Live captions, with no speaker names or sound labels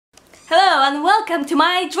Hello and welcome to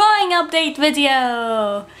my drawing update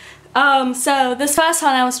video. So this first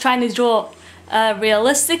one I was trying to draw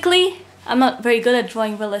realistically. I'm not very good at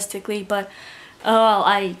drawing realistically, but well,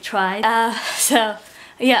 I tried. So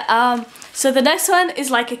the next one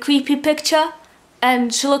is like a creepy picture,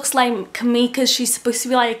 and she looks like me because she's supposed to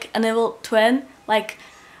be like an evil twin. Like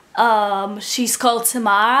she's called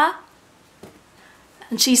Samara,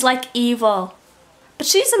 and she's like evil, but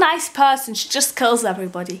she's a nice person. She just kills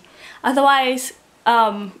everybody. Otherwise,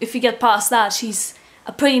 if you get past that, she's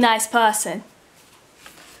a pretty nice person.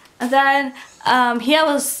 And then here I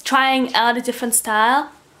was trying out a different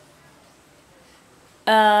style.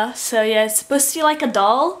 So yeah, it's supposed to be like a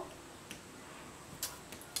doll.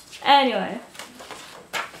 Anyway,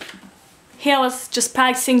 here I was just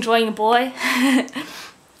practicing drawing a boy.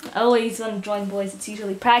 Always when drawing boys, it's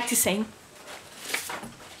usually practicing.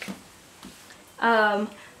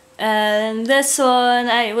 And this one,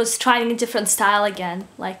 I was trying a different style again,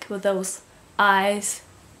 like with those eyes.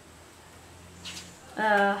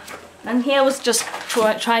 And here I was just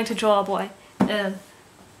trying to draw a boy in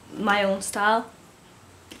my own style.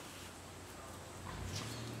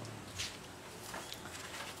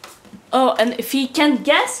 Oh, and if you can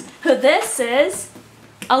guess who this is,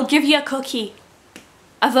 I'll give you a cookie.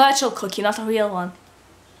 A virtual cookie, not a real one.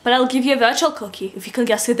 But I'll give you a virtual cookie if you can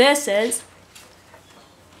guess who this is.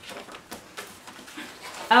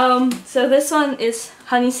 So this one is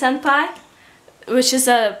Honey Senpai, which is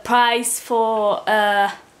a prize for,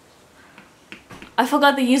 I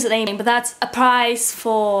forgot the username, but that's a prize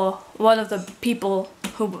for one of the people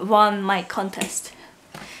who won my contest.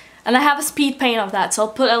 And I have a speed paint of that, so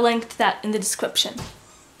I'll put a link to that in the description.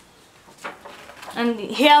 And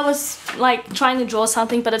here I was like trying to draw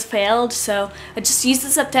something, but it failed, so I just used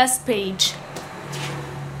this as a test page.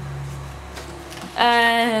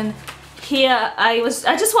 And here I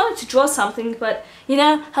just wanted to draw something, but you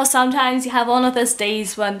know how sometimes you have one of those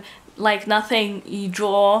days when like nothing you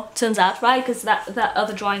draw turns out right, because that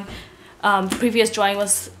other drawing, previous drawing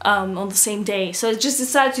was on the same day. So I just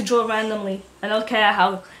decided to draw randomly. I don't care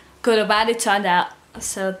how good or bad it turned out.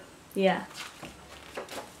 So yeah.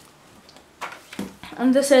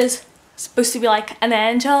 And this is supposed to be like an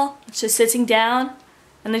angel just sitting down,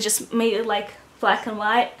 and I just made it like black and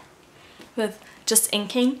white with just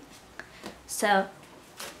inking. So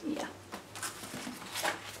yeah.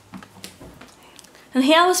 And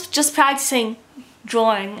here I was just practicing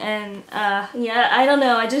drawing, and yeah, I don't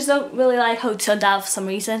know, I just don't really like how it turned out for some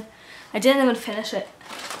reason. I didn't even finish it.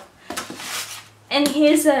 And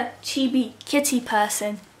here's a chibi kitty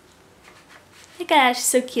person. Look at her, she's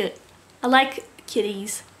so cute. I like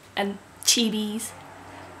kitties and chibis.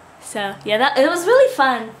 So yeah, it was really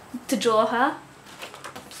fun to draw her.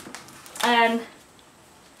 And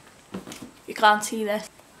you can't see this.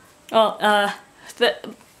 Oh,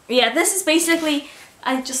 yeah, this is basically,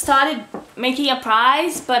 I just started making a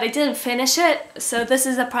prize, but I didn't finish it. So this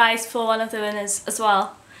is a prize for one of the winners as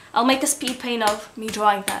well. I'll make a speed paint of me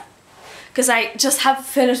drawing that, because I just have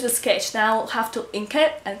finished the sketch. Now I'll have to ink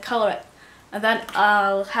it and color it, and then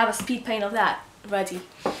I'll have a speed paint of that ready.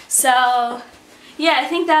 So yeah, I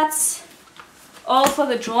think that's all for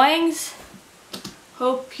the drawings.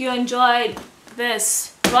 Hope you enjoyed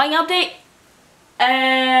this drawing update,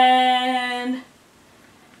 and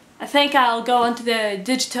I think I'll go into the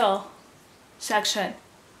digital section.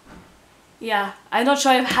 Yeah, I'm not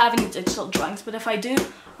sure if I have any digital drawings, but if I do,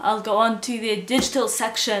 I'll go on to the digital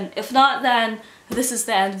section. If not, then this is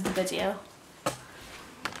the end of the video.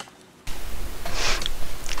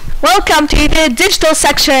 Welcome to the digital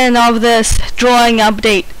section of this drawing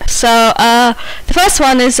update. So the first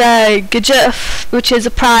one is a GIF, which is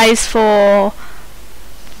a prize for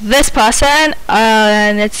this person,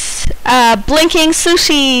 and it's blinking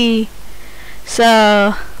sushi.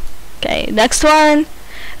 So okay, next one.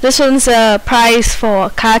 This one's a prize for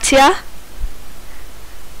Katya.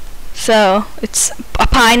 So it's a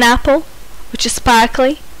pineapple, which is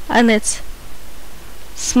sparkly, and it's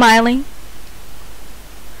smiling.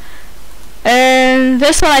 And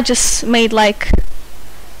this one I just made like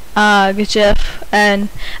a GIF, and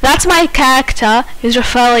that's my character, is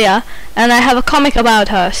Raphaelia, and I have a comic about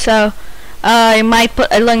her, so I might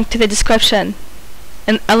put a link to the description,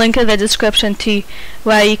 and a link in the description to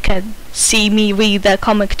where you can see me read the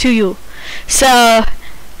comic to you. So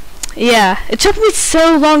yeah, it took me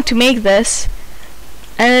so long to make this,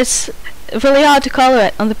 and it's really hard to color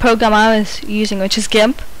it on the program I was using, which is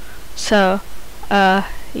GIMP. So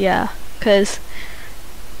yeah, because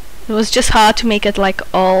it was just hard to make it like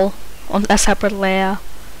all on a separate layer.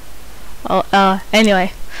 Well,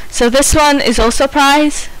 anyway, so this one is also a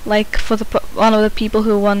prize, like for one of the people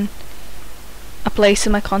who won a place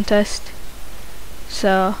in my contest.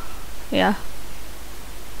 So yeah.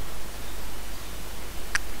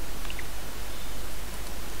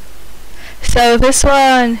 So this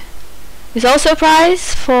one is also a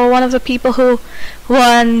prize for one of the people who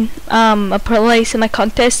won a place in my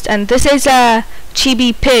contest, and this is a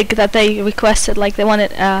chibi pig that they requested, like they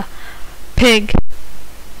wanted a pig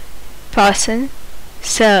person.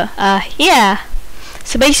 So yeah,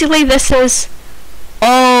 so basically this is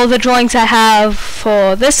all the drawings I have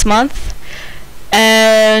for this month,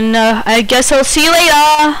 and I guess I'll see you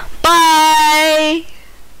later. Bye.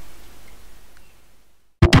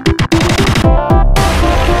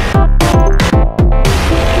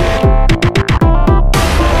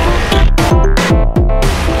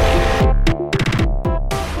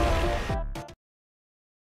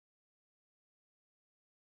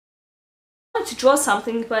 To draw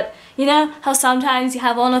something, but you know how sometimes you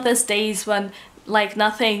have one of those days when like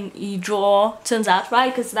nothing you draw turns out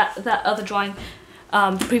right, because that other drawing,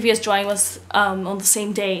 previous drawing was on the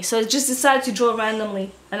same day, so I just decided to draw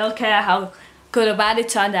randomly. I don't care how good or bad it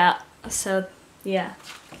turned out. So yeah,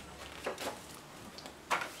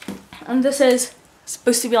 and this is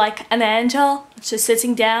supposed to be like an angel just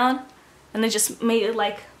sitting down, and I just made it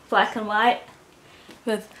like black and white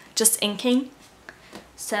with just inking.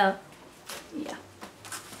 So yeah.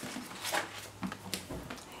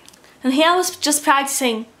 And here I was just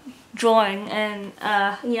practicing drawing, and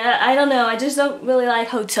yeah, I don't know, I just don't really like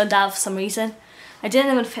how it turned out for some reason. I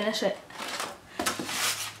didn't even finish it.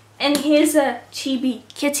 And here's a chibi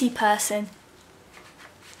kitty person.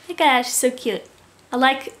 Look at her, she's so cute. I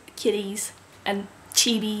like kitties and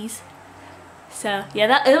chibis. So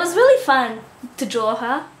yeah, it was really fun to draw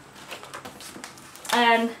her.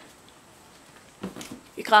 And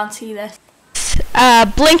you can't see this.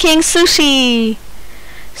 Blinking sushi.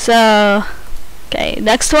 So okay,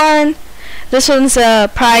 next one. This one's a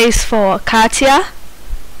prize for Katya.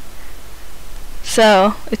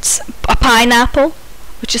 So it's a pineapple,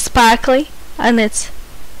 which is sparkly, and it's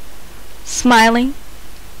smiling.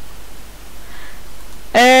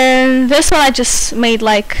 And this one I just made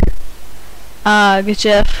like a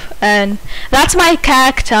GIF, and that's my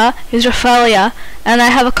character, is Raphaelia, and I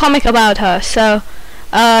have a comic about her, so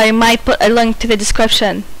I might put a link to the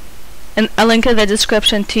description, and a link in the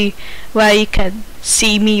description to where you can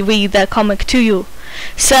see me read the comic to you.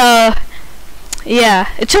 So yeah,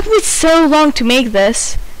 it took me so long to make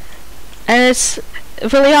this, and it's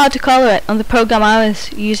really hard to color it on the program I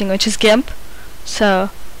was using, which is GIMP. So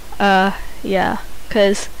yeah,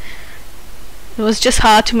 because it was just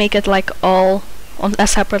hard to make it like all on a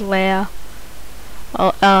separate layer.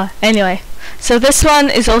 Anyway, so this one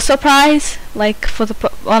is also a prize, like for the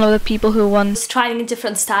one of the people who won. Just trying a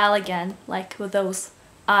different style again, like with those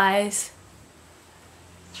eyes.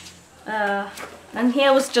 And here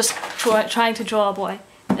I was just trying to draw a boy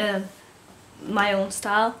in my own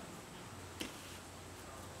style.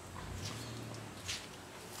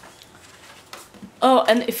 Oh,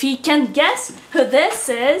 and if you can guess who this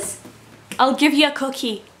is, I'll give you a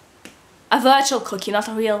cookie. A virtual cookie, not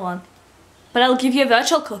a real one. But I'll give you a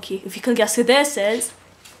virtual cookie if you can guess who this is.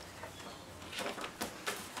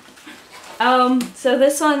 So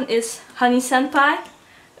this one is Honey Senpai,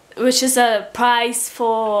 which is a prize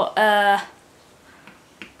for, I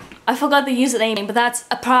forgot the username, but that's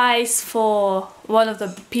a prize for one of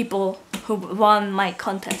the people who won my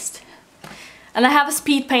contest. And I have a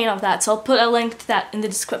speed paint of that, so I'll put a link to that in the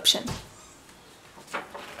description.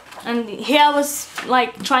 And here I was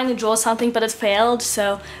like trying to draw something, but it failed,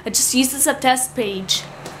 so I just used this as a test page.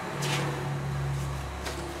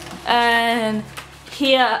 And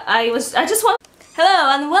here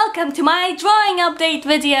hello and welcome to my drawing update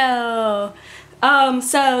video.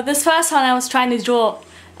 So this first one I was trying to draw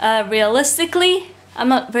realistically. I'm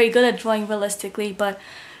not very good at drawing realistically, but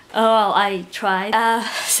well, I tried.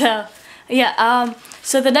 So yeah,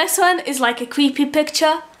 so the next one is like a creepy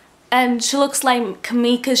picture, and she looks like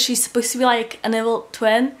me because she's supposed to be like an evil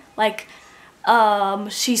twin. Like,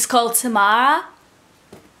 she's called Samara,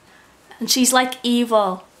 and she's like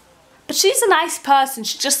evil, but she's a nice person.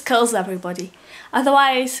 She just kills everybody.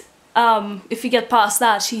 Otherwise, if you get past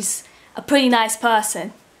that, she's a pretty nice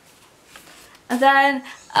person. And then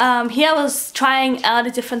here I was trying out a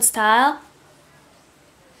different style.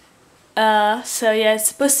 So yeah, it's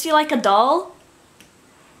supposed to be like a doll.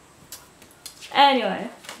 Anyway,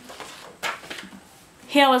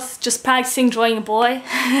 here I was just practicing drawing a boy.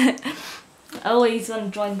 Always when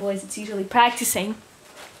drawing boys, it's usually practicing.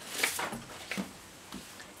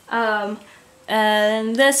 And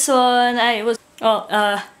this one,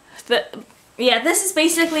 this is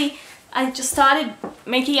basically I just started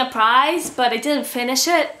making a prize, but I didn't finish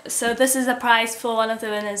it, so this is a prize for one of the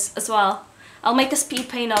winners as well. I'll make a speed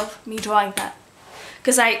paint of me drawing that,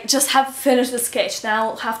 because I just have finished the sketch. Now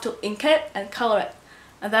I'll have to ink it and color it,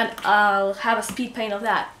 and then I'll have a speed paint of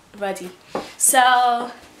that ready.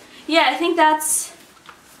 So yeah, I think that's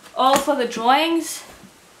all for the drawings.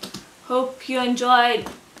 Hope you enjoyed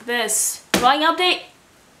this drawing update,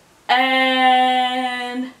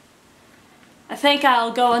 and I think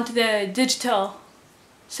I'll go into the digital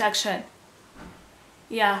section.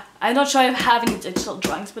 Yeah, I'm not sure if I have any digital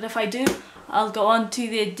drawings, but if I do, I'll go on to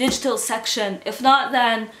the digital section. If not,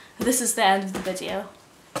 then this is the end of the video.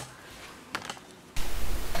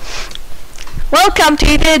 Welcome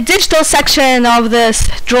to the digital section of this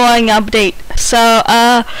drawing update. So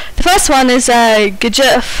the first one is a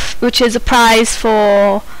GIF, which is a prize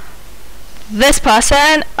for this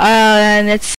person, and it's